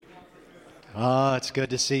It's good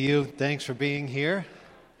to see you. Thanks for being here.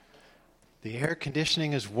 The air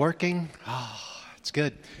conditioning is working. It's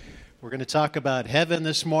good. We're going to talk about heaven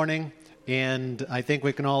this morning, and I think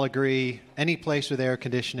we can all agree any place with air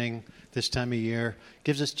conditioning this time of year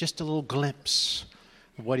gives us just a little glimpse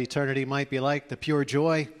of what eternity might be like, the pure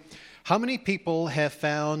joy. How many people have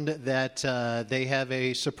found that they have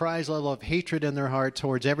a surprise level of hatred in their heart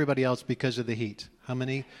towards everybody else because of the heat? How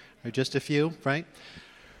many? Or just a few, right?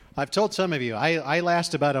 I've told some of you, I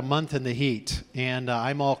last about a month in the heat, and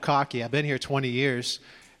I'm all cocky. I've been here 20 years,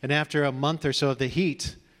 and after a month or so of the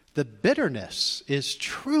heat, the bitterness is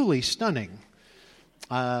truly stunning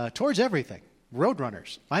towards everything.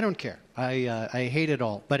 Roadrunners, I don't care. I hate it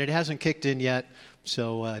all, but it hasn't kicked in yet,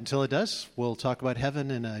 so until it does, we'll talk about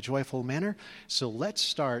heaven in a joyful manner. So let's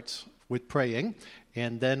start with praying,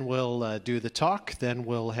 and then we'll do the talk, then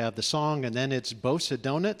we'll have the song, and then it's Bosa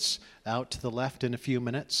Donuts out to the left in a few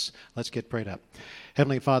minutes. Let's get prayed up.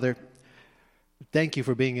 Heavenly Father, thank you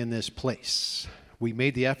for being in this place. We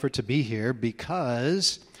made the effort to be here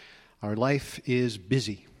because our life is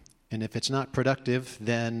busy, and if it's not productive,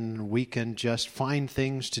 then we can just find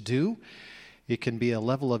things to do. It can be a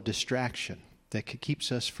level of distraction that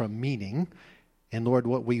keeps us from meaning. And Lord,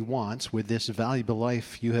 what we want with this valuable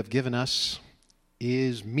life you have given us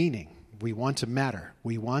is meaning. We want to matter.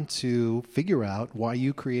 We want to figure out why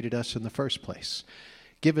you created us in the first place.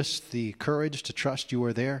 Give us the courage to trust you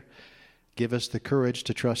are there. Give us the courage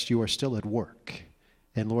to trust you are still at work.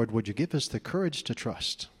 And Lord, would you give us the courage to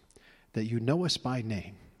trust that you know us by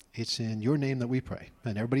name. It's in your name that we pray.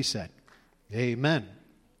 And everybody said, amen.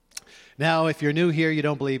 Now, if you're new here, you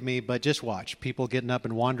don't believe me, but just watch. People getting up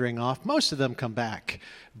and wandering off. Most of them come back,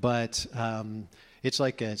 but it's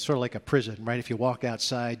sort of like a prison, right? If you walk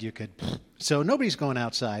outside, you could... So nobody's going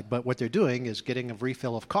outside, but what they're doing is getting a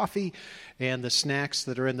refill of coffee and the snacks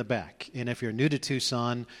that are in the back. And if you're new to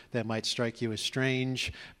Tucson, that might strike you as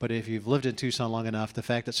strange, but if you've lived in Tucson long enough, the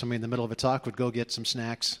fact that somebody in the middle of a talk would go get some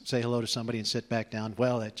snacks, say hello to somebody, and sit back down,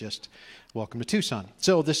 well, that just... Welcome to Tucson.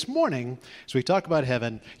 So this morning, as we talk about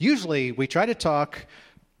heaven, usually we try to talk,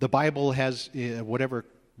 the Bible has whatever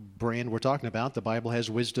brand we're talking about, the Bible has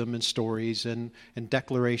wisdom and stories and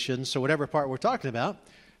declarations. So whatever part we're talking about,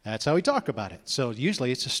 that's how we talk about it. So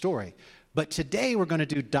usually it's a story. But today we're going to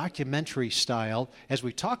do documentary style as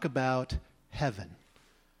we talk about heaven,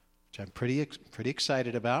 which I'm pretty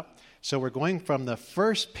excited about. So we're going from the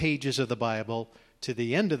first pages of the Bible to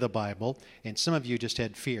the end of the Bible, and some of you just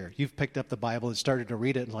had fear. You've picked up the Bible and started to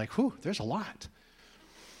read it and like, whew, there's a lot.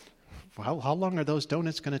 How long are those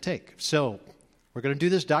donuts going to take? So we're going to do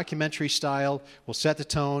this documentary style. We'll set the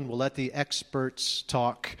tone. We'll let the experts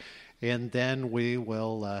talk, and then we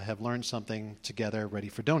will have learned something together ready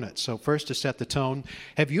for donuts. So first, to set the tone,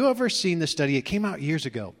 have you ever seen the study? It came out years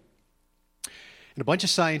ago. And a bunch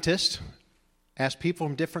of scientists asked people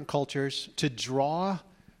from different cultures to draw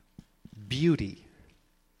beauty.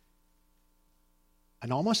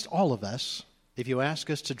 And almost all of us, if you ask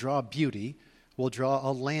us to draw beauty, will draw a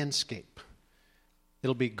landscape.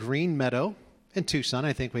 It'll be green meadow in Tucson.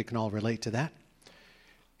 I think we can all relate to that.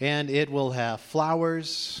 And it will have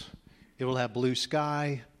flowers. It will have blue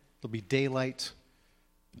sky. It'll be daylight.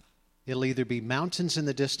 It'll either be mountains in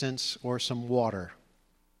the distance or some water.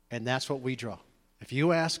 And that's what we draw. If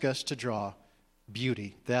you ask us to draw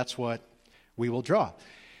beauty, that's what we will draw.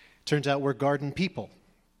 Turns out we're garden people.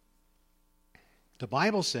 The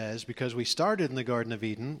Bible says, because we started in the Garden of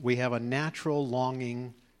Eden, we have a natural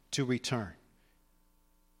longing to return.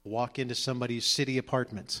 Walk into somebody's city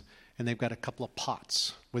apartment, and they've got a couple of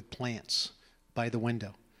pots with plants by the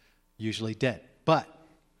window, usually dead. But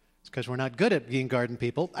it's because we're not good at being garden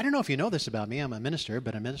people. I don't know if you know this about me. I'm a minister,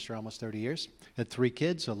 been a minister almost 30 years. Had 3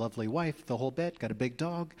 kids, a lovely wife, the whole bit, got a big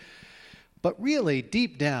dog. But really,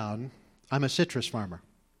 deep down, I'm a citrus farmer.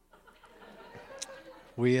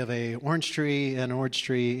 We have an orange tree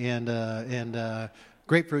and a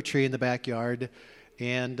grapefruit tree in the backyard,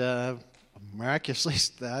 and miraculously,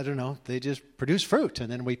 I don't know, they just produce fruit,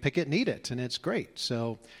 and then we pick it and eat it, and it's great.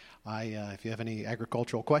 So if you have any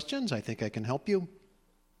agricultural questions, I think I can help you.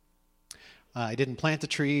 I didn't plant the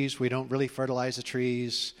trees. We don't really fertilize the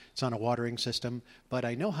trees. It's on a watering system. But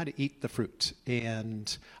I know how to eat the fruit.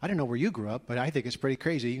 And I don't know where you grew up, but I think it's pretty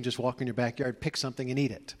crazy. You can just walk in your backyard, pick something, and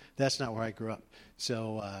eat it. That's not where I grew up.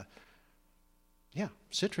 So,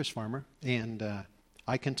 citrus farmer. And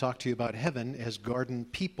I can talk to you about heaven as garden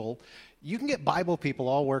people. You can get Bible people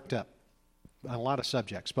all worked up on a lot of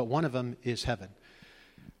subjects, but one of them is heaven.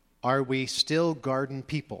 Are we still garden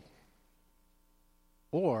people?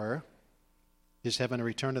 Or is heaven a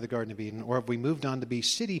return to the Garden of Eden? Or have we moved on to be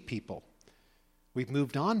city people? We've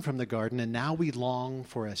moved on from the garden, and now we long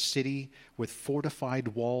for a city with fortified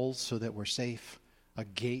walls so that we're safe, a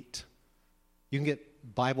gate. You can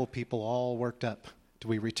get Bible people all worked up. Do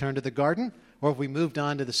we return to the garden, or have we moved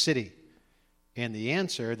on to the city? And the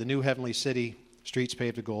answer, the new heavenly city, streets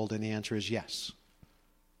paved with gold, and the answer is yes.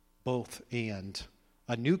 Both and.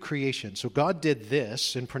 A new creation. So God did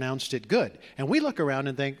this and pronounced it good. And we look around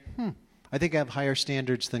and think, I think I have higher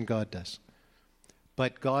standards than God does.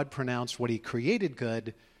 But God pronounced what he created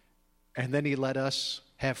good, and then he let us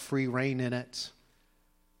have free reign in it.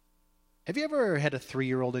 Have you ever had a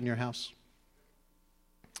 3-year-old in your house?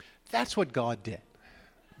 That's what God did.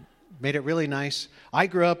 Made it really nice. I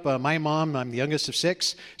grew up, my mom, I'm the youngest of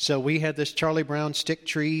 6, so we had this Charlie Brown stick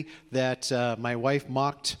tree that my wife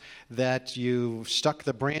mocked, that you stuck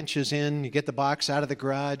the branches in. You get the box out of the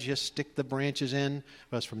garage, you stick the branches in.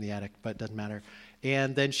 Well, it's from the attic, but it doesn't matter.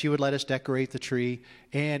 And then she would let us decorate the tree,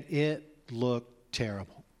 and it looked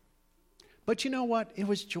terrible. But you know what? It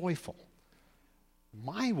was joyful.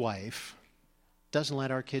 My wife doesn't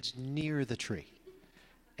let our kids near the tree,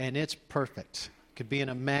 and it's perfect. Could be in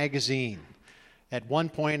a magazine. At one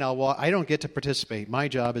point, I don't get to participate. My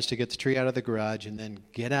job is to get the tree out of the garage and then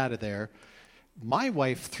get out of there. My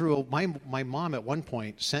wife my mom at one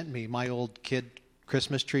point sent me my old kid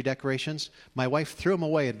Christmas tree decorations. My wife threw them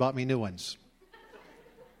away and bought me new ones.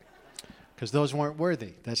 Because those weren't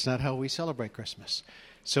worthy. That's not how we celebrate Christmas.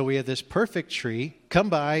 So we had this perfect tree. Come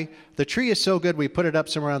by. The tree is so good we put it up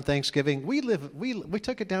somewhere on Thanksgiving. We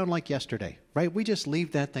took it down like yesterday, right? We just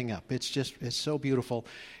leave that thing up. It's so beautiful.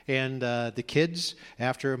 And the kids,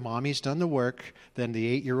 after mommy's done the work, then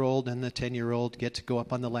the 8-year-old and the 10-year-old get to go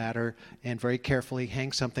up on the ladder and very carefully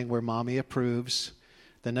hang something where mommy approves.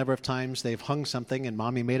 The number of times they've hung something and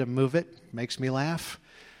mommy made them move it makes me laugh.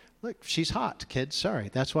 Look, she's hot, kids.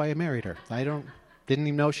 Sorry, that's why I married her. Didn't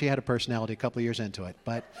even know she had a personality a couple of years into it,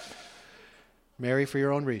 but marry for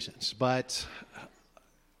your own reasons. But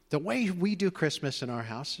the way we do Christmas in our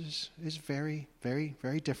house is very, very,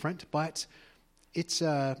 very different. But it's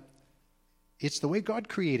the way God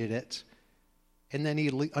created it, and then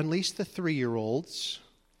he unleashed the 3-year-olds.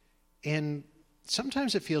 And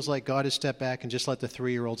sometimes it feels like God has stepped back and just let the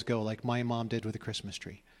 3-year-olds go, like my mom did with the Christmas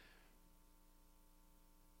tree.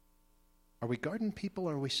 Are we garden people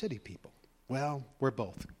or are we city people? Well, we're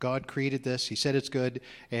both. God created this. He said it's good.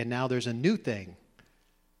 And now there's a new thing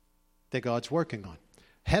that God's working on.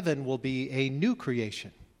 Heaven will be a new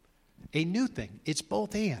creation, a new thing. It's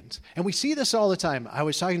both and. And we see this all the time. I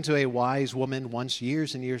was talking to a wise woman once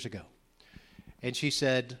years and years ago. And she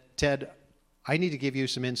said, Ted, I need to give you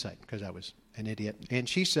some insight because I was an idiot. And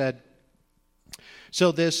she said,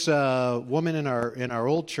 so this woman in our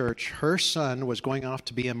old church, her son was going off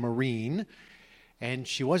to be a Marine, and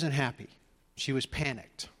she wasn't happy. She was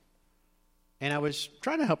panicked. And I was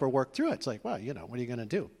trying to help her work through it. It's like, well, what are you going to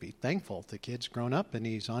do? Be thankful. The kid's grown up, and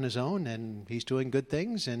he's on his own, and he's doing good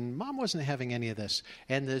things, and Mom wasn't having any of this.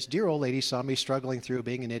 And this dear old lady saw me struggling through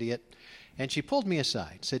being an idiot, and she pulled me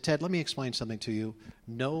aside, said, Ted, let me explain something to you.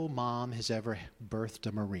 No mom has ever birthed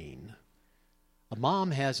a Marine. A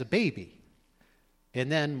mom has a baby. And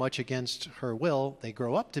then, much against her will, they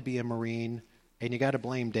grow up to be a Marine, and you got to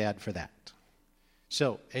blame Dad for that.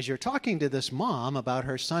 So, as you're talking to this mom about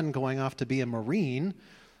her son going off to be a Marine,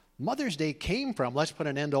 Mother's Day came from, let's put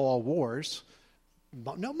an end to all wars.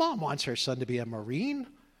 No mom wants her son to be a Marine.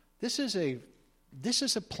 This is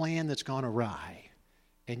a plan that's gone awry.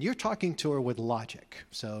 And you're talking to her with logic.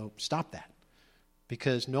 So, stop that.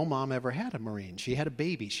 Because no mom ever had a Marine. She had a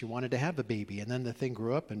baby. She wanted to have a baby. And then the thing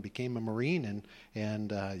grew up and became a Marine.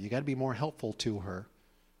 And you got to be more helpful to her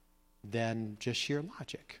than just sheer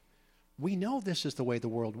logic. We know this is the way the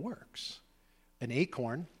world works. An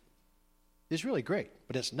acorn is really great.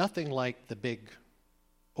 But it's nothing like the big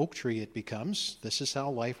oak tree it becomes. This is how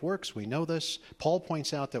life works. We know this. Paul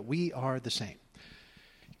points out that we are the same.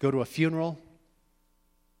 Go to a funeral.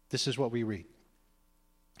 This is what we read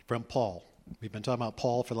from Paul. We've been talking about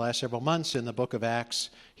Paul for the last several months in the book of Acts.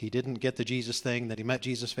 He didn't get the Jesus thing, that he met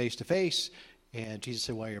Jesus face to face. And Jesus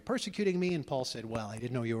said, well, you're persecuting me. And Paul said, well, I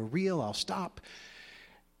didn't know you were real. I'll stop.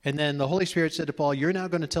 And then the Holy Spirit said to Paul, you're now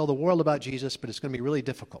going to tell the world about Jesus, but it's going to be really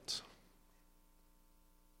difficult.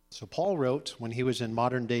 So Paul wrote, when he was in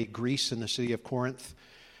modern-day Greece in the city of Corinth,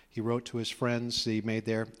 he wrote to his friends he made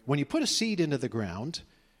there, when you put a seed into the ground,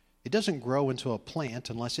 it doesn't grow into a plant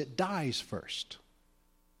unless it dies first.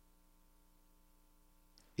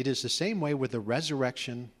 It is the same way with the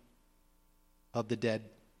resurrection of the dead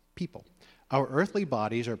people. Our earthly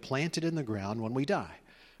bodies are planted in the ground when we die,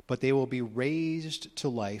 but they will be raised to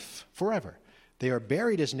life forever. They are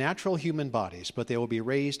buried as natural human bodies, but they will be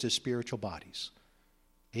raised as spiritual bodies.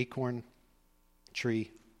 acorn,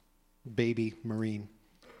 tree, baby, marine.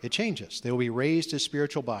 It changes. They will be raised as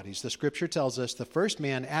spiritual bodies. The scripture tells us the first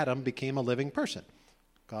man, Adam, became a living person.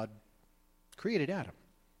 God created Adam.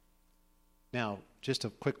 Now, just a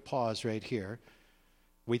quick pause right here.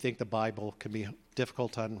 We think the Bible can be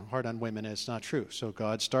hard on women, and it's not true. So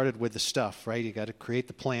God started with the stuff, right? You got to create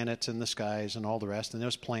the planets and the skies and all the rest. And there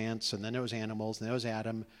was plants, and then there was animals, and there was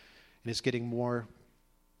Adam. And it's getting more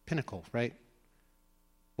pinnacle, right?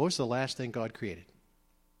 What was the last thing God created?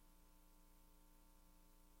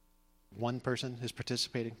 One person is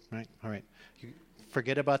participating, right? All right. You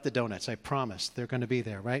forget about the donuts. I promise. They're going to be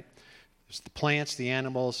there, right? There's the plants, the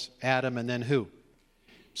animals, Adam, and then who?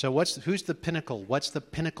 So who's the pinnacle? What's the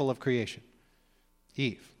pinnacle of creation?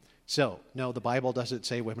 Eve. So, no, the Bible doesn't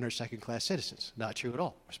say women are second-class citizens. Not true at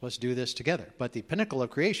all. We're supposed to do this together. But the pinnacle of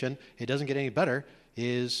creation, it doesn't get any better,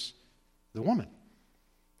 is the woman.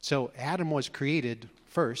 So Adam was created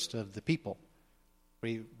first of the people. But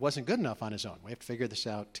he wasn't good enough on his own. We have to figure this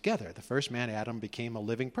out together. The first man, Adam, became a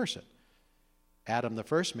living person. Adam, the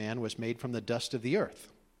first man, was made from the dust of the earth.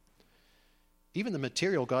 Even the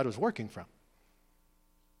material God was working from.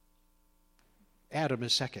 Adam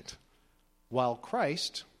is second. While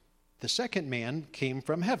Christ, the second man, came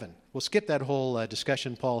from heaven. We'll skip that whole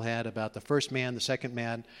discussion Paul had about the first man, the second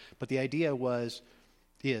man. But the idea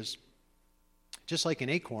is, just like an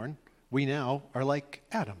acorn, we now are like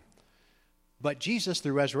Adam. But Jesus,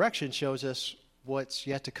 through resurrection, shows us what's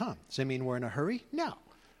yet to come. Does that mean we're in a hurry? No.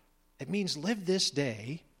 It means live this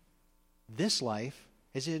day, this life,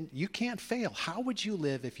 as in you can't fail. How would you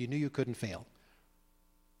live if you knew you couldn't fail?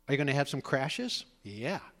 Are you going to have some crashes?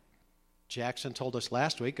 Yeah. Jackson told us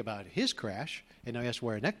last week about his crash, and now he has to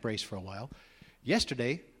wear a neck brace for a while.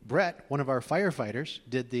 Yesterday, Brett, one of our firefighters,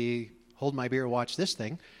 did the hold my beer, watch this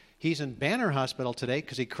thing. He's in Banner Hospital today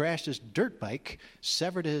because he crashed his dirt bike,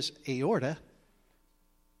 severed his aorta,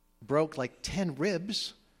 broke like 10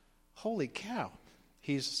 ribs. Holy cow.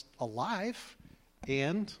 He's alive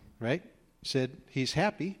and, right, said he's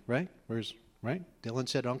happy, right? Right? Dylan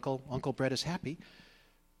said Uncle Brett is happy.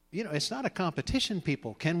 You know, it's not a competition,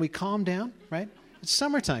 people. Can we calm down, right? It's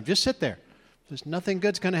summertime. Just sit there. There's nothing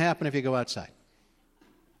good's going to happen if you go outside.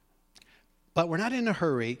 But we're not in a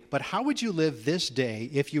hurry. But how would you live this day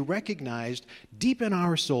if you recognized deep in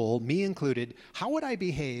our soul, me included, how would I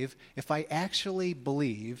behave if I actually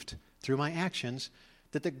believed through my actions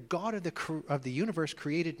that the God of the universe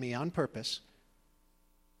created me on purpose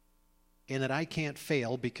and that I can't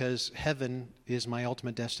fail because heaven is my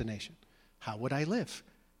ultimate destination? How would I live?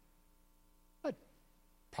 I'd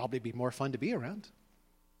probably be more fun to be around.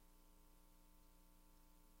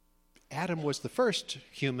 Adam was the first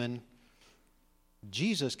human.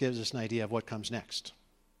 Jesus gives us an idea of what comes next.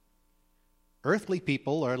 Earthly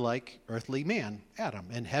people are like earthly man, Adam,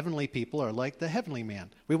 and heavenly people are like the heavenly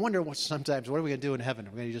man. We wonder sometimes, what are we going to do in heaven?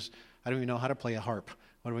 We're going to I don't even know how to play a harp.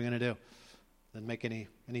 What are we going to do? Doesn't make any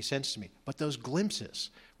sense to me. But those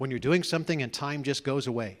glimpses, when you're doing something and time just goes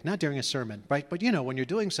away, not during a sermon, right? But you know, when you're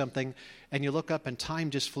doing something and you look up and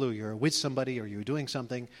time just flew, you're with somebody or you're doing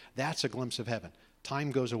something, that's a glimpse of heaven.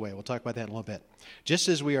 Time goes away. We'll talk about that in a little bit. Just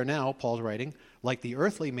as we are now, Paul's writing, like the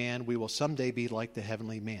earthly man, we will someday be like the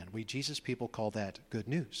heavenly man. We Jesus people call that good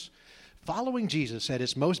news. Following Jesus at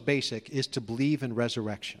its most basic is to believe in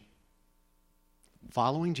resurrection.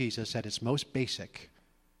 Following Jesus at its most basic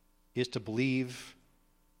is to believe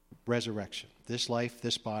resurrection. This life,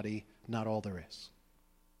 this body, not all there is.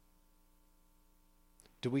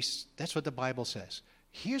 That's what the Bible says.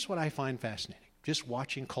 Here's what I find fascinating. Just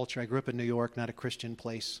watching culture. I grew up in New York, not a Christian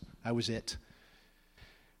place. I was it.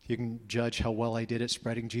 You can judge how well I did at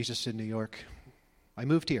spreading Jesus in New York. I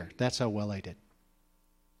moved here. That's how well I did.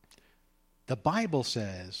 The Bible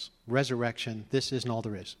says resurrection, this isn't all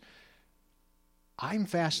there is. I'm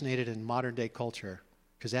fascinated in modern day culture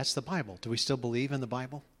because that's the Bible. Do we still believe in the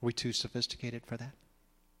Bible? Are we too sophisticated for that?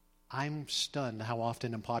 I'm stunned how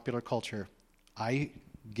often in popular culture I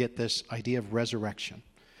get this idea of resurrection.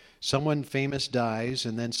 Someone famous dies,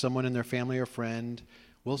 and then someone in their family or friend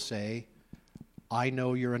will say, I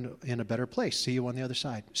know you're in a better place. See you on the other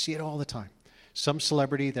side. See it all the time. Some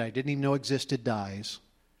celebrity that I didn't even know existed dies,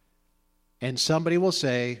 and somebody will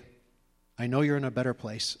say, I know you're in a better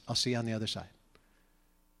place. I'll see you on the other side.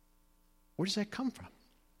 Where does that come from?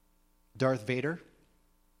 Darth Vader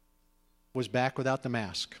was back without the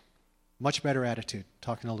mask. Much better attitude,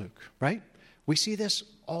 talking to Luke, right? We see this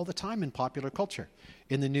all the time in popular culture.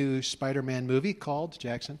 In the new Spider-Man movie called,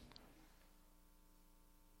 Jackson?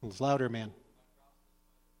 A little louder, man.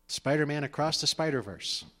 Spider-Man Across the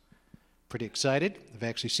Spider-Verse. Pretty excited. I've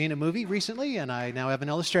actually seen a movie recently, and I now have an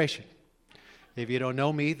illustration. If you don't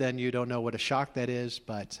know me, then you don't know what a shock that is,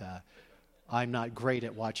 but I'm not great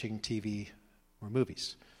at watching TV or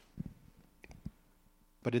movies.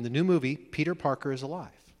 But in the new movie, Peter Parker is alive.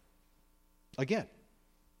 Again.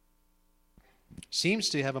 Seems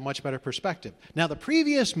to have a much better perspective. Now, the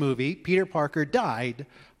previous movie, Peter Parker died.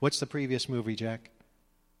 What's the previous movie, Jack?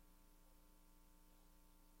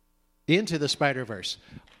 Into the Spider-Verse.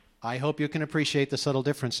 I hope you can appreciate the subtle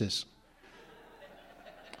differences.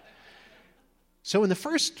 So in the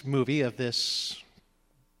first movie of this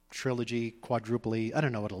trilogy, quadruple, I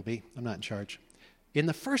don't know what it'll be. I'm not in charge. In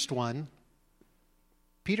the first one,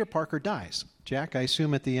 Peter Parker dies. Jack, I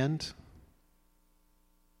assume at the end?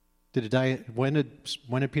 Did it die? When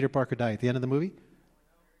did Peter Parker die? At the end of the movie?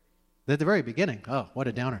 At the very beginning. Oh, what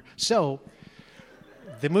a downer. So,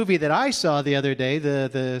 the movie that I saw the other day,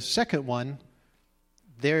 the second one,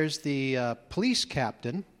 there's the police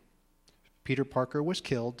captain. Peter Parker was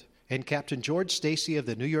killed, and Captain George Stacy of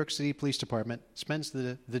the New York City Police Department spends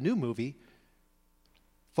the new movie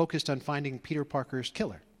focused on finding Peter Parker's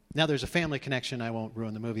killer. Now, there's a family connection. I won't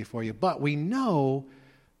ruin the movie for you, but we know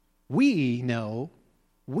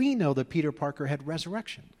that Peter Parker had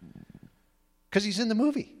resurrection because he's in the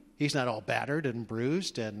movie. He's not all battered and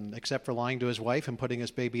bruised, and except for lying to his wife and putting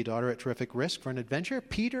his baby daughter at terrific risk for an adventure,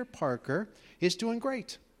 Peter Parker is doing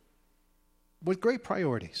great with great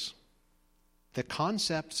priorities. The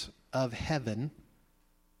concept of heaven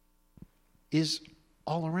is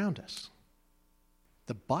all around us.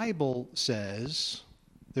 The Bible says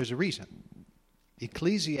there's a reason.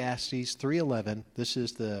 Ecclesiastes 3:11, this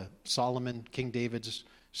is the Solomon, King David's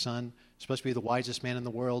son, supposed to be the wisest man in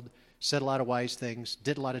the world, said a lot of wise things,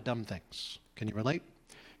 did a lot of dumb things. Can you relate?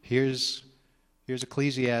 Here's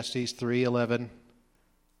Ecclesiastes 3:11.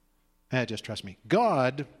 Just trust me.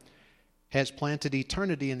 God has planted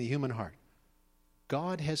eternity in the human heart.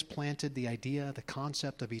 God has planted the idea, the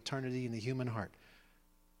concept of eternity in the human heart.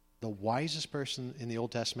 The wisest person in the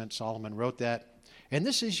Old Testament, Solomon, wrote that. And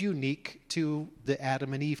this is unique to the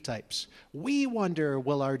Adam and Eve types. We wonder,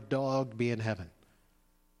 will our dog be in heaven?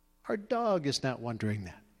 Our dog is not wondering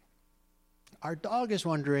that. Our dog is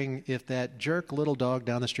wondering if that jerk little dog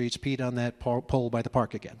down the street's peed on that pole by the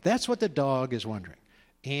park again. That's what the dog is wondering.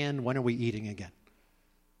 And when are we eating again?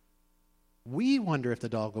 We wonder if the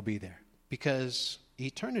dog will be there because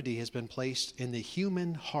eternity has been placed in the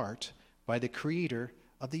human heart by the creator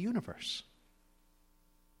of the universe.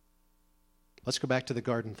 Let's go back to the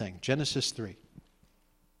garden thing. Genesis 3.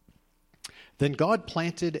 Then God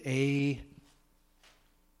planted a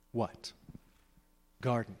what?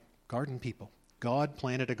 Garden. Garden people. God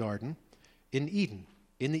planted a garden in Eden,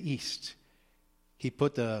 in the east. He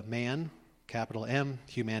put the man, capital M,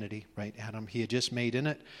 humanity, right, Adam, he had just made in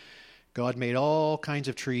it. God made all kinds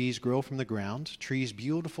of trees grow from the ground, trees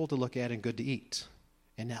beautiful to look at and good to eat.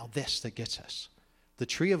 And now this that gets us. The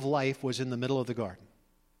tree of life was in the middle of the garden.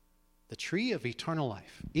 The tree of eternal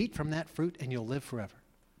life. Eat from that fruit and you'll live forever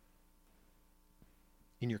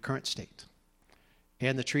in your current state.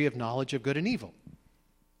 And the tree of knowledge of good and evil.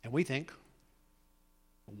 And we think,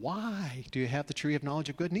 why do you have the tree of knowledge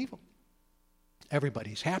of good and evil?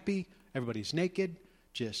 Everybody's happy, everybody's naked,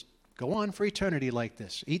 just go on for eternity like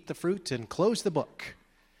this. Eat the fruit and close the book.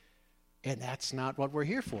 And that's not what we're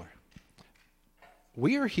here for.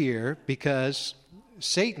 We are here because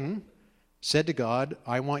Satan said to God,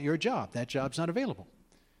 I want your job. That job's not available.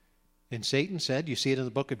 And Satan said, you see it in the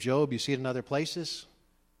book of Job, you see it in other places.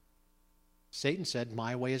 Satan said,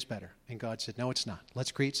 my way is better. And God said, no, it's not.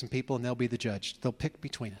 Let's create some people and they'll be the judge. They'll pick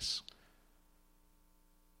between us.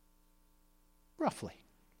 Roughly.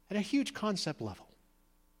 At a huge concept level.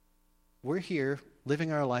 We're here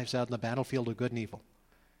living our lives out in the battlefield of good and evil.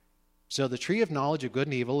 So the tree of knowledge of good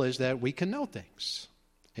and evil is that we can know things.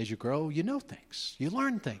 As you grow, you know things. You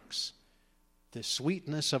learn things. The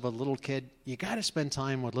sweetness of a little kid, you got to spend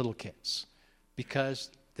time with little kids because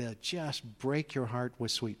they'll just break your heart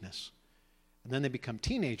with sweetness. And then they become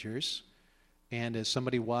teenagers, and as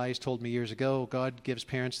somebody wise told me years ago, God gives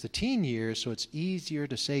parents the teen years so it's easier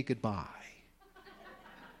to say goodbye.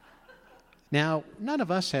 Now, none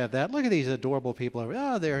of us have that. Look at these adorable people.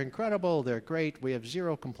 Oh, they're incredible, they're great, we have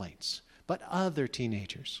zero complaints. But other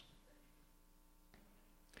teenagers.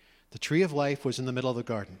 The tree of life was in the middle of the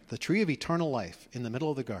garden. The tree of eternal life in the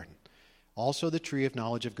middle of the garden. Also the tree of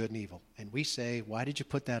knowledge of good and evil. And we say, why did you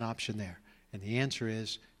put that option there? And the answer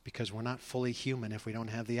is, because we're not fully human if we don't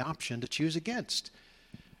have the option to choose against.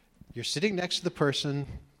 You're sitting next to the person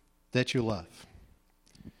that you love.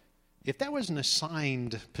 If that was an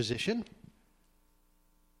assigned position,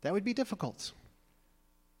 that would be difficult.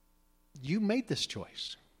 You made this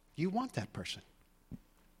choice. You want that person.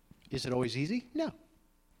 Is it always easy? No.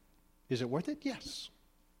 Is it worth it? Yes.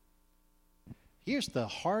 Here's the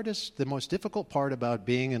hardest, the most difficult part about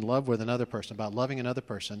being in love with another person, about loving another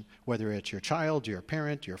person, whether it's your child, your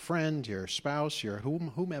parent, your friend, your spouse, your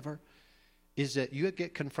whomever, is that you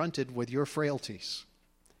get confronted with your frailties.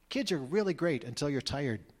 Kids are really great until you're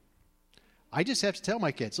tired. I just have to tell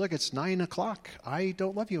my kids, look, it's 9 o'clock. I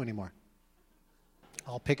don't love you anymore.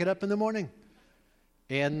 I'll pick it up in the morning.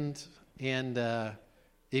 And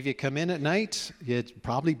if you come in at night, it's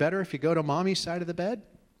probably better if you go to mommy's side of the bed.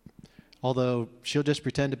 Although she'll just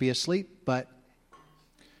pretend to be asleep, but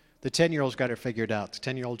the 10-year-old's got her figured out. The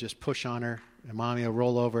 10-year-old just push on her, and mommy will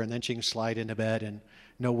roll over, and then she can slide into bed, and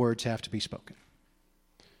no words have to be spoken.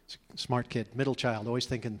 Smart kid, middle child, always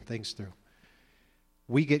thinking things through.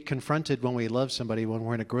 We get confronted when we love somebody, when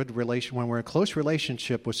we're in a good relation, when we're in a close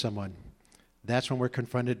relationship with someone. That's when we're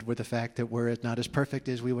confronted with the fact that we're not as perfect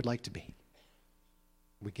as we would like to be.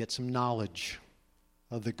 We get some knowledge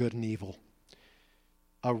of the good and evil.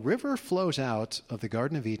 A river flows out of the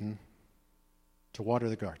Garden of Eden to water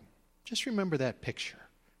the garden. Just remember that picture.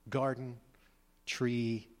 Garden,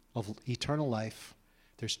 tree of eternal life.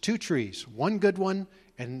 There's 2 trees, one good one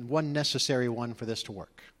and one necessary one for this to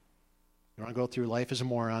work. You want to go through life as a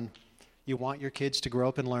moron. You want your kids to grow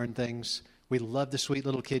up and learn things. We love the sweet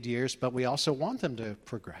little kid years, but we also want them to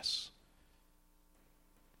progress,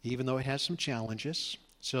 even though it has some challenges.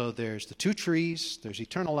 So there's the 2 trees, there's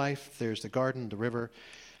eternal life, there's the garden, the river.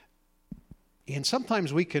 And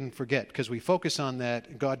sometimes we can forget because we focus on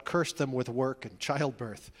that. God cursed them with work and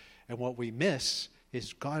childbirth. And what we miss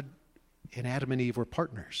is God and Adam and Eve were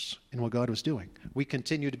partners in what God was doing. We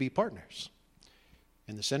continue to be partners.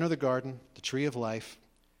 In the center of the garden, the tree of life.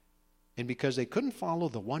 And because they couldn't follow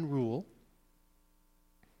the one rule,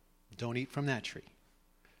 don't eat from that tree.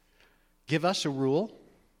 Give us a rule.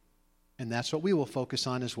 And that's what we will focus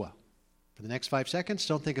on as well. For the next 5 seconds,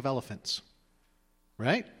 don't think of elephants.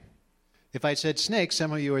 Right? If I said snakes,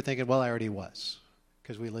 some of you are thinking, well, I already was,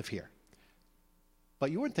 because we live here.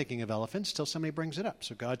 But you weren't thinking of elephants till somebody brings it up.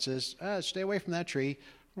 So God says, stay away from that tree.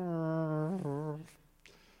 Don't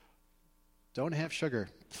have sugar.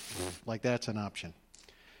 Like that's an option.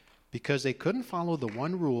 Because they couldn't follow the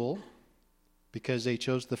one rule, because they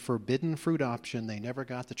chose the forbidden fruit option, they never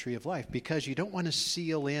got the tree of life. Because you don't want to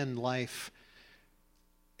seal in life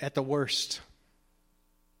at the worst.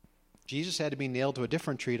 Jesus had to be nailed to a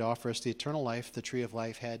different tree to offer us the eternal life the tree of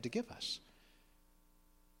life had to give us.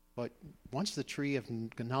 But once the tree of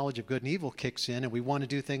knowledge of good and evil kicks in and we want to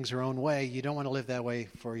do things our own way, you don't want to live that way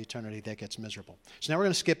for eternity. That gets miserable. So now we're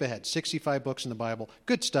going to skip ahead. 65 books in the Bible.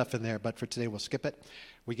 Good stuff in there, but for today we'll skip it.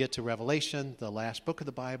 We get to Revelation, the last book of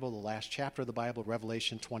the Bible, the last chapter of the Bible,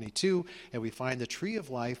 Revelation 22, and we find the tree of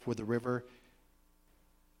life where the river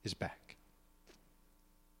is back.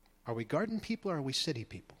 Are we garden people or are we city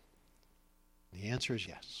people? The answer is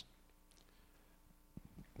yes.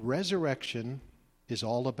 Resurrection is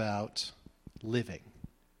all about living,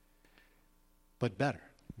 but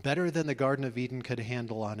better than the Garden of Eden could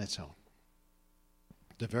handle on its own.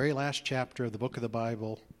 The very last chapter of the book of the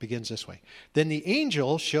Bible begins this way. Then the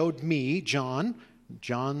angel showed me, John.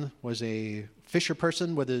 John was a fisher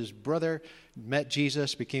person with his brother, met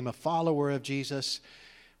Jesus, became a follower of Jesus,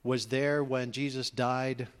 was there when Jesus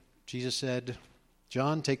died. Jesus said,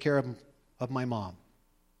 John, take care of my mom.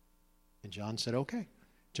 And John said, okay.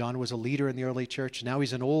 John was a leader in the early church. Now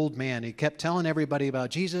he's an old man. He kept telling everybody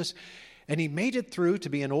about Jesus, and he made it through to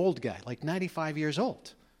be an old guy, like 95 years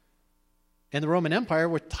old. And the Roman Empire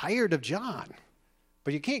were tired of John.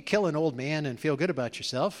 But you can't kill an old man and feel good about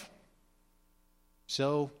yourself.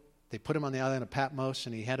 So they put him on the island of Patmos,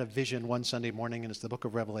 and he had a vision one Sunday morning, and it's the book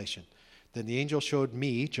of Revelation. Then the angel showed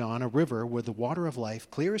me, John, a river with the water of life,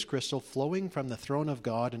 clear as crystal, flowing from the throne of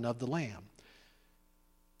God and of the Lamb.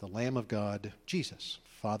 The Lamb of God, Jesus,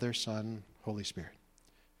 Father, Son, Holy Spirit.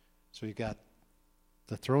 So you've got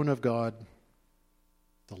the throne of God,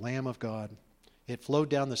 the Lamb of God. It flowed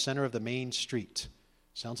down the center of the main street.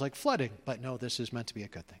 Sounds like flooding, but no, this is meant to be a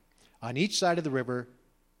good thing. On each side of the river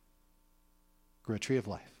grew a tree of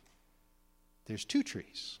life. There's 2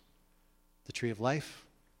 trees. The tree of life,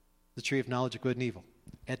 the tree of knowledge of good and evil.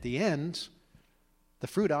 At the end, the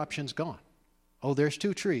fruit option's gone. Oh, there's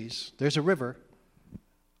 2 trees. There's a river.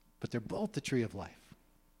 But they're both the tree of life.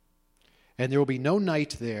 And there will be no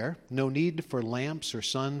night there, no need for lamps or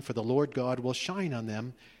sun, for the Lord God will shine on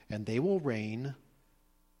them, and they will reign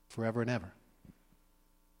forever and ever.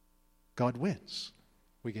 God wins.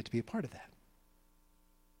 We get to be a part of that.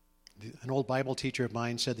 An old Bible teacher of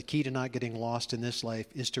mine said the key to not getting lost in this life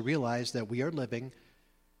is to realize that we are living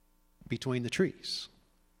between the trees.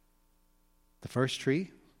 The first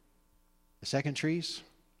tree, The second trees,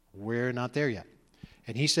 we're not there yet.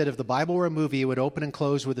 And he said if the Bible were a movie, it would open and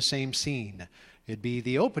close with the same scene. It'd be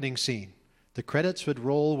the opening scene. The credits would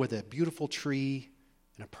roll with a beautiful tree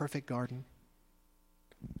in a perfect garden.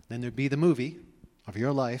 Then there'd be the movie of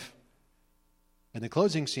your life. And the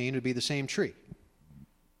closing scene would be the same tree.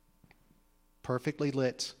 Perfectly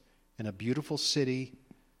lit in a beautiful city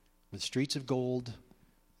with streets of gold.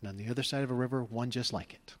 And on the other side of a river, one just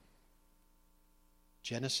like it.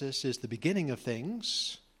 Genesis is the beginning of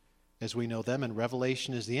things as we know them, and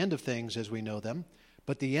Revelation is the end of things as we know them.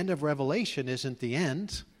 But the end of Revelation isn't the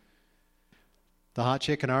end. The hot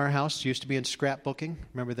chick in our house used to be in scrapbooking.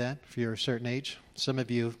 Remember that, if you're a certain age? Some of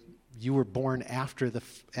you were born after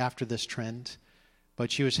this trend.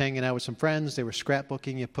 But she was hanging out with some friends. They were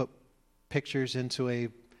scrapbooking. You put pictures into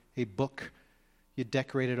a book. You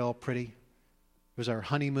decorate it all pretty. It was our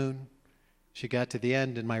honeymoon. She got to the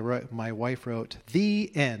end, and my wife wrote,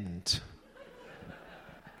 "The end."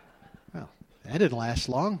 Well, that didn't last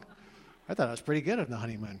long. I thought I was pretty good on the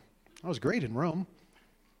honeymoon. I was great in Rome.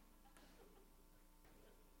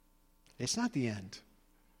 It's not the end.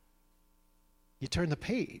 You turn the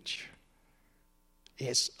page.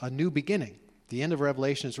 It's a new beginning. The end of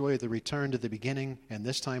Revelation is really the return to the beginning, and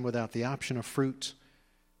this time without the option of fruit.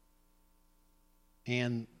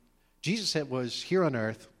 And Jesus was here on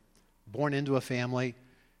earth, born into a family,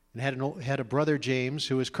 and had a brother, James,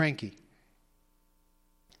 who was cranky.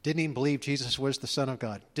 Didn't even believe Jesus was the Son of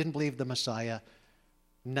God. Didn't believe the Messiah.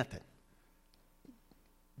 Nothing.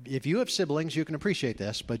 If you have siblings, you can appreciate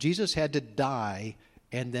this, but Jesus had to die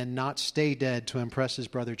and then not stay dead to impress his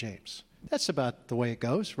brother James. That's about the way it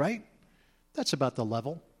goes, right? That's about the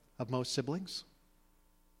level of most siblings.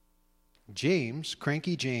 James,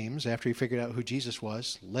 cranky James, after he figured out who Jesus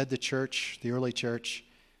was, led the church, the early church,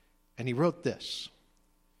 and he wrote this: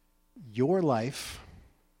 "Your life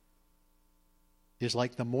is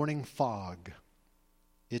like the morning fog.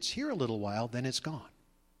 It's here a little while, then it's gone."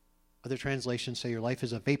 Other translations say your life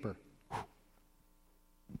is a vapor.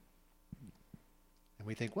 And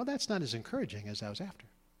we think, well, that's not as encouraging as I was after.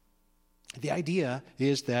 The idea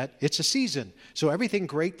is that it's a season. So everything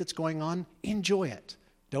great that's going on, enjoy it.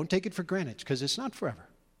 Don't take it for granted, because it's not forever.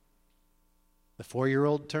 The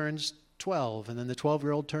 4-year-old turns 12, and then the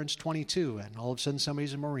 12-year-old turns 22, and all of a sudden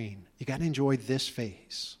somebody's a Marine. You got to enjoy this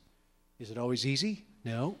phase. Is it always easy?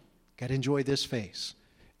 No. Got to enjoy this phase.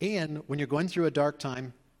 And when you're going through a dark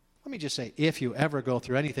time, let me just say, if you ever go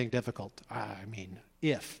through anything difficult,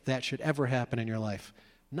 if that should ever happen in your life,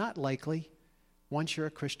 not likely. Once you're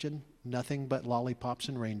a Christian, nothing but lollipops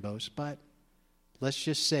and rainbows. But let's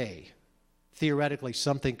just say, theoretically,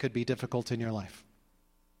 something could be difficult in your life,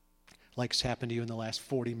 like's happened to you in the last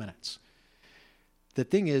 40 minutes. The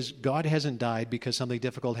thing is, God hasn't died because something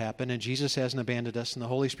difficult happened, and Jesus hasn't abandoned us, and the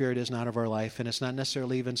Holy Spirit isn't out of our life, and it's not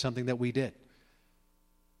necessarily even something that we did.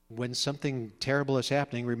 When something terrible is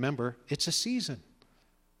happening, remember, it's a season.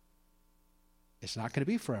 It's not going to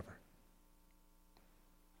be forever.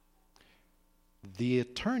 The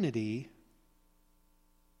eternity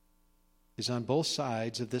is on both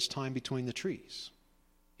sides of this time between the trees.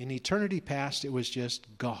 In eternity past, it was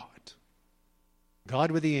just God. God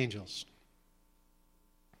with the angels.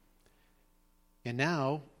 And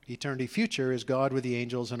now, eternity future is God with the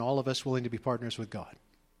angels and all of us willing to be partners with God,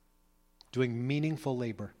 doing meaningful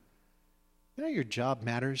labor. You know your job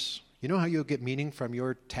matters. You know how you'll get meaning from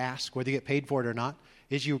your task, whether you get paid for it or not,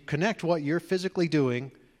 is you connect what you're physically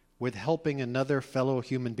doing with helping another fellow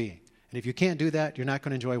human being. And if you can't do that, you're not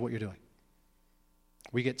going to enjoy what you're doing.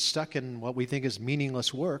 We get stuck in what we think is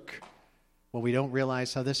meaningless work when we don't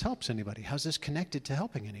realize how this helps anybody. How's this connected to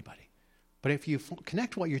helping anybody? But if you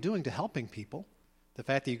connect what you're doing to helping people, the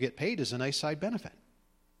fact that you get paid is a nice side benefit.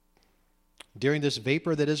 During this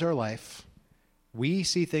vapor that is our life, we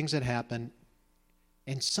see things that happen,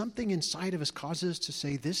 and something inside of us causes us to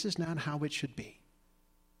say, this is not how it should be.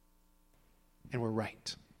 And we're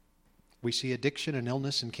right. We see addiction and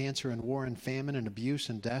illness and cancer and war and famine and abuse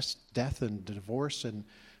and death and divorce and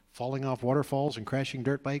falling off waterfalls and crashing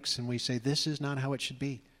dirt bikes, and we say, this is not how it should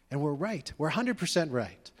be. And we're right. We're 100%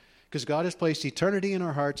 right. Because God has placed eternity in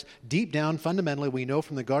our hearts. Deep down, fundamentally, we know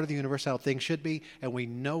from the God of the universe how things should be, and we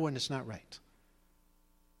know when it's not right.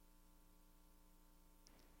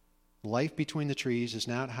 Life between the trees is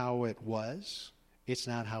not how it was. It's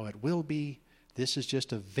not how it will be. This is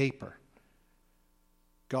just a vapor.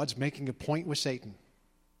 God's making a point with Satan.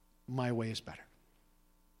 My way is better.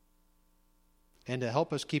 And to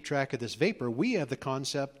help us keep track of this vapor, we have the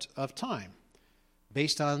concept of time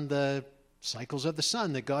based on the cycles of the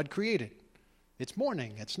sun that God created. It's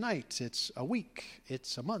morning, it's night, it's a week,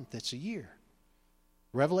 it's a month, it's a year.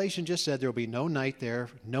 Revelation just said there will be no night there,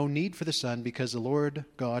 no need for the sun, because the Lord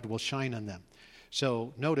God will shine on them.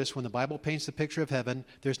 So notice when the Bible paints the picture of heaven,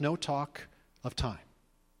 there's no talk of time.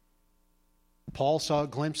 Paul saw a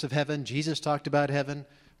glimpse of heaven. Jesus talked about heaven.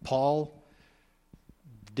 Paul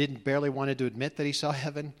didn't barely wanted to admit that he saw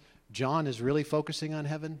heaven. John is really focusing on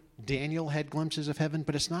heaven. Daniel had glimpses of heaven,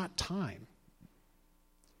 but it's not time.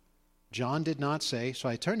 John did not say, so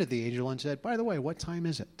I turned to the angel and said, by the way, what time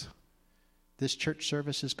is it? This church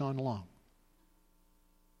service has gone long.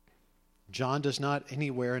 John does not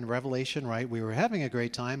anywhere in Revelation write, we were having a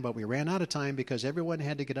great time, but we ran out of time because everyone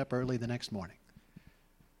had to get up early the next morning.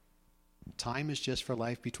 Time is just for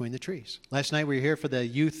life between the trees. Last night we were here for the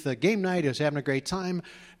youth game night. It was having a great time.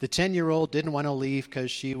 The 10-year-old didn't want to leave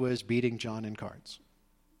because she was beating John in cards.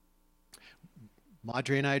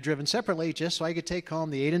 Madre and I had driven separately just so I could take home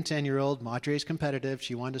the 8 and 10-year-old. Madre is competitive.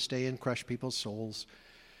 She wanted to stay and crush people's souls.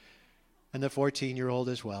 And the 14-year-old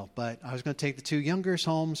as well. But I was going to take the 2 youngers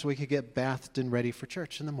home so we could get bathed and ready for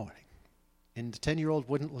church in the morning. And the 10-year-old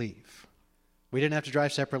wouldn't leave. We didn't have to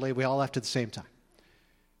drive separately. We all left at the same time.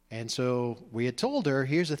 And so we had told her,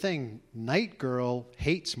 here's the thing, night girl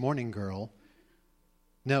hates morning girl.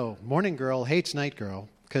 No, morning girl hates night girl,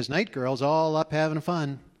 because night girl's all up having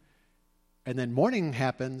fun. And then morning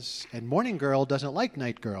happens, and morning girl doesn't like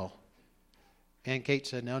night girl. And Kate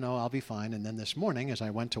said, no, I'll be fine. And then this morning, as I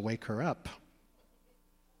went to wake her up,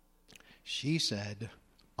 she said,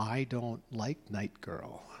 I don't like night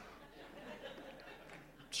girl.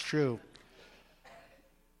 It's true.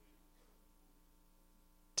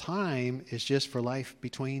 Time is just for life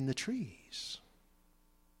between the trees.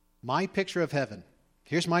 My picture of heaven.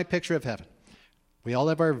 Here's my picture of heaven. We all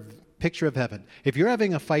have our picture of heaven. If you're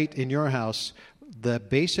having a fight in your house, the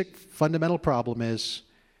basic fundamental problem is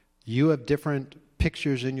you have different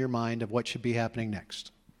pictures in your mind of what should be happening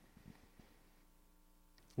next.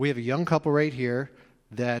 We have a young couple right here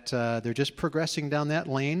that they're just progressing down that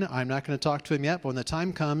lane. I'm not going to talk to him yet, but when the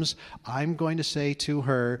time comes, I'm going to say to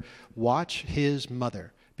her, watch his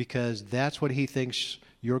mother. Because that's what he thinks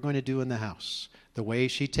you're going to do in the house. The way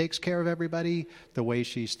she takes care of everybody, the way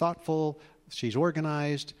she's thoughtful, she's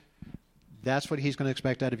organized, that's what he's going to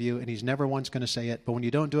expect out of you, and he's never once going to say it. But when you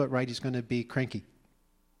don't do it right, he's going to be cranky.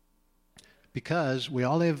 Because we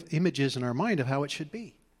all have images in our mind of how it should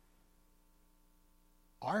be.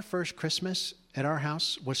 Our first Christmas at our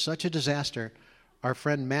house was such a disaster. Our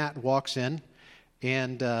friend Matt walks in,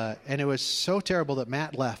 and it was so terrible that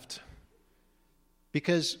Matt left.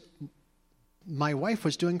 Because my wife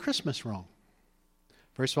was doing Christmas wrong.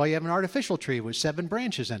 First of all, you have an artificial tree with 7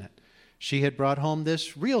 branches in it. She had brought home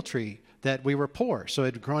this real tree that we were poor, so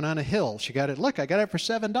it had grown on a hill. She got it, look, I got it for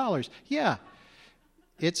 $7. Yeah,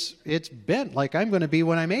 it's bent like I'm going to be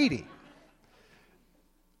when I'm 80.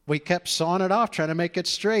 We kept sawing it off, trying to make it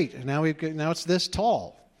straight, and now it's this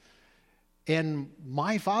tall. And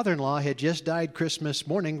my father-in-law had just died Christmas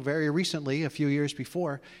morning very recently, a few years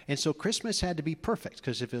before, and so Christmas had to be perfect,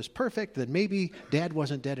 because if it was perfect, then maybe Dad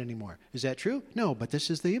wasn't dead anymore. Is that true? No, but this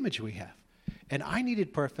is the image we have. And I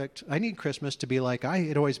need Christmas to be like I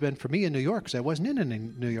had always been for me in New York, because I wasn't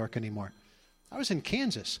in New York anymore. I was in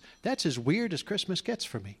Kansas. That's as weird as Christmas gets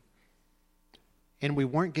for me. And we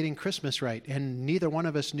weren't getting Christmas right, and neither one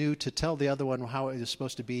of us knew to tell the other one how it was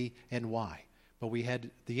supposed to be and why. But we had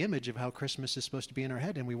the image of how Christmas is supposed to be in our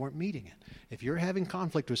head, and we weren't meeting it. If you're having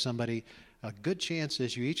conflict with somebody, a good chance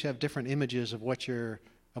is you each have different images of what's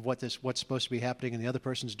supposed to be happening, and the other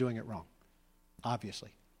person's doing it wrong. Obviously.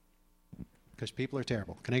 Because people are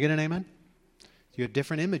terrible. Can I get an amen? You have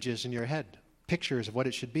different images in your head, pictures of what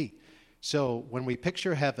it should be. So when we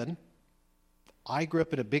picture heaven, I grew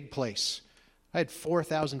up in a big place. I had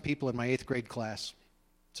 4,000 people in my 8th grade class.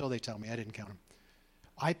 So they tell me. I didn't count them.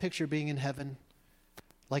 I picture being in heaven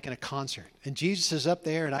like in a concert. And Jesus is up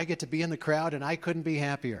there, and I get to be in the crowd, and I couldn't be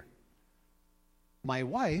happier. My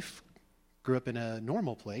wife grew up in a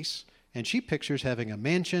normal place, and she pictures having a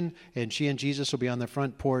mansion, and she and Jesus will be on the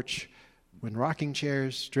front porch in rocking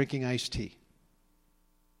chairs, drinking iced tea.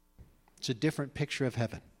 It's a different picture of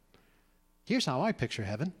heaven. Here's how I picture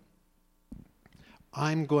heaven.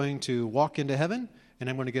 I'm going to walk into heaven, and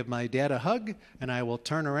I'm going to give my dad a hug, and I will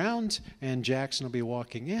turn around, and Jackson will be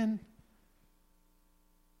walking in.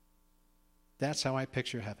 That's how I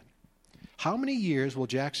picture heaven. How many years will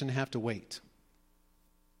Jackson have to wait?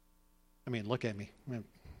 I mean, look at me.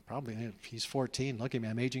 Probably, if he's 14, look at me.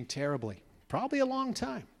 I'm aging terribly. Probably a long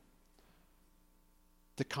time.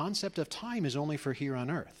 The concept of time is only for here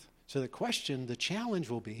on earth. So the challenge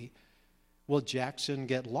will be, will Jackson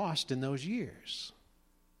get lost in those years?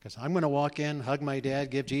 Because I'm going to walk in, hug my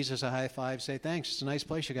dad, give Jesus a high five, say, thanks, it's a nice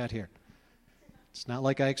place you got here. It's not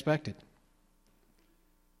like I expected.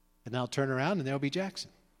 And I'll turn around and there'll be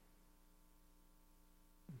Jackson.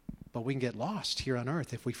 But we can get lost here on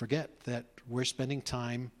earth if we forget that we're spending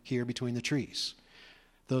time here between the trees.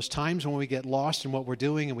 Those times when we get lost in what we're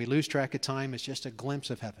doing and we lose track of time is just a glimpse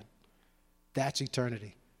of heaven. That's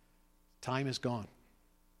eternity. Time is gone.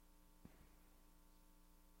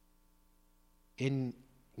 In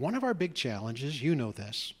one of our big challenges, you know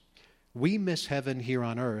this, we miss heaven here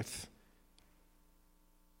on earth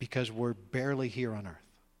because we're barely here on earth.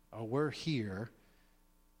 Oh, we're here,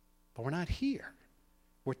 but we're not here.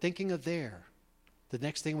 We're thinking of there, the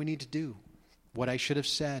next thing we need to do, what I should have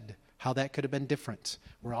said, how that could have been different.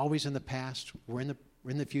 We're always in the past. We're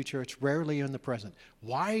in the future. It's rarely in the present.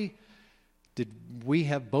 Why did we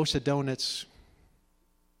have Bosa Donuts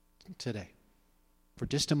today? For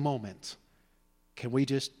just a moment, can we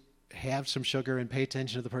just have some sugar and pay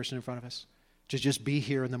attention to the person in front of us? To just be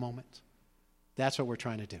here in the moment? That's what we're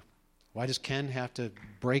trying to do. Why does Ken have to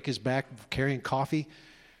break his back carrying coffee?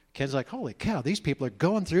 Ken's like, holy cow, these people are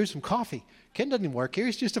going through some coffee. Ken doesn't even work here.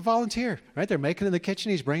 He's just a volunteer, right? They're making it in the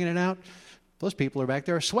kitchen. He's bringing it out. Those people are back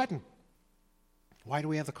there sweating. Why do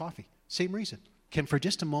we have the coffee? Same reason. Can for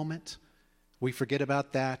just a moment we forget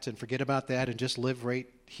about that and just live right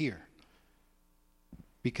here?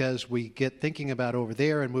 Because we get thinking about over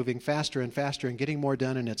there and moving faster and faster and getting more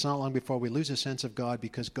done, and it's not long before we lose a sense of God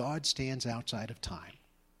because God stands outside of time.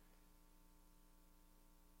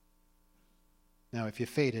 Now, if you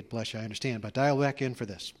faded, bless you, I understand, but dial back in for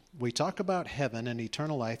this. We talk about heaven and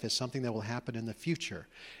eternal life as something that will happen in the future.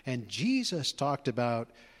 And Jesus talked about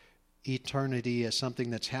eternity as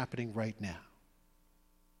something that's happening right now.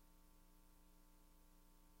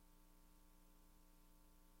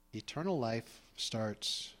 Eternal life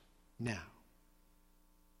starts now.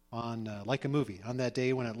 Like a movie, on that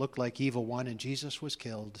day when it looked like evil won and Jesus was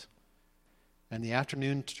killed, and the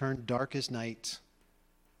afternoon turned dark as night,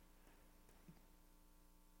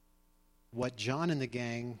 what John and the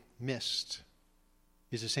gang missed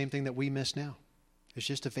is the same thing that we miss now. It's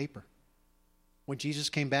just a vapor. When Jesus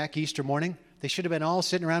came back Easter morning, they should have been all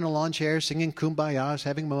sitting around in lawn chairs singing kumbayas,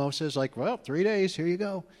 having mimosas, like, well, 3 days, here you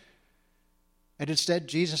go. And instead,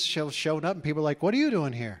 Jesus showed up and people were like, what are you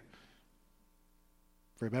doing here?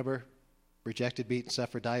 Remember, rejected, beaten,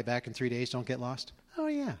 suffer, die, back in 3 days, don't get lost? Oh,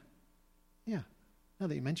 yeah. Yeah, now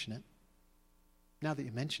that you mention it.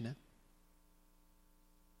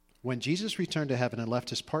 When Jesus returned to heaven and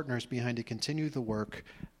left his partners behind to continue the work,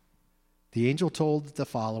 the angel told the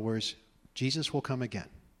followers, Jesus will come again.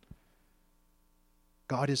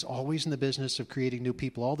 God is always in the business of creating new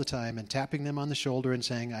people all the time and tapping them on the shoulder and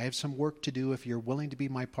saying, I have some work to do. If you're willing to be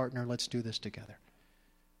my partner, let's do this together.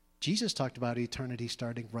 Jesus talked about eternity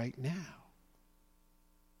starting right now.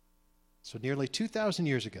 So nearly 2,000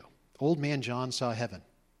 years ago, old man John saw heaven.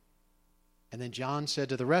 And then John said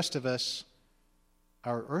to the rest of us,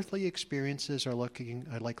 our earthly experiences are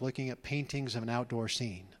like looking at paintings of an outdoor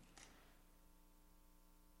scene.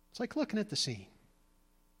 It's like looking at the scene.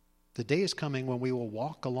 The day is coming when we will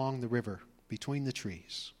walk along the river between the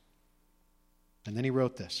trees. And then he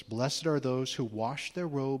wrote this, blessed are those who wash their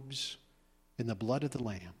robes in the blood of the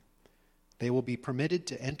Lamb. They will be permitted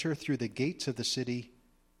to enter through the gates of the city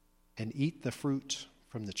and eat the fruit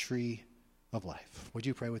from the tree of life. Would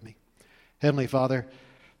you pray with me? Heavenly Father,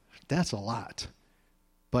 that's a lot.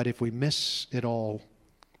 But if we miss it all,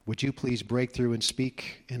 would you please break through and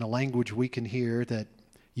speak in a language we can hear that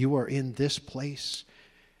you are in this place?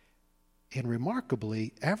 And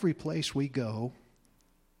remarkably, every place we go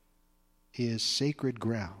is sacred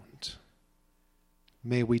ground.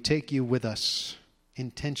 May we take you with us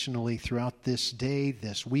intentionally throughout this day,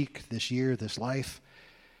 this week, this year, this life.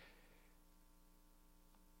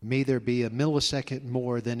 May there be a millisecond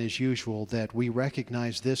more than is usual that we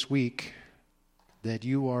recognize this week that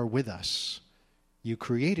you are with us. You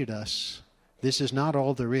created us. This is not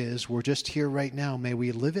all there is. We're just here right now. May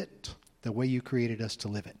we live it the way you created us to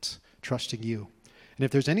live it, trusting you. And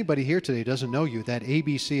if there's anybody here today who doesn't know you, that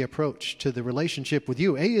ABC approach to the relationship with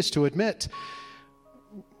you, A is to admit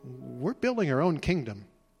we're building our own kingdom.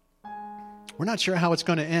 We're not sure how it's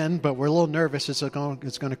going to end, but we're a little nervous it's going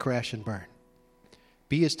to crash and burn.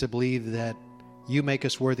 B is to believe that you make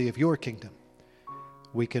us worthy of your kingdom.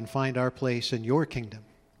 We can find our place in your kingdom.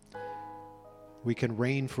 We can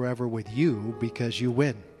reign forever with you because you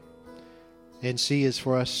win. And C is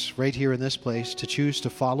for us right here in this place to choose to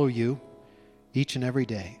follow you each and every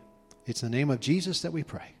day. It's in the name of Jesus that we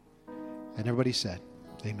pray. And everybody said,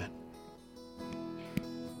 amen.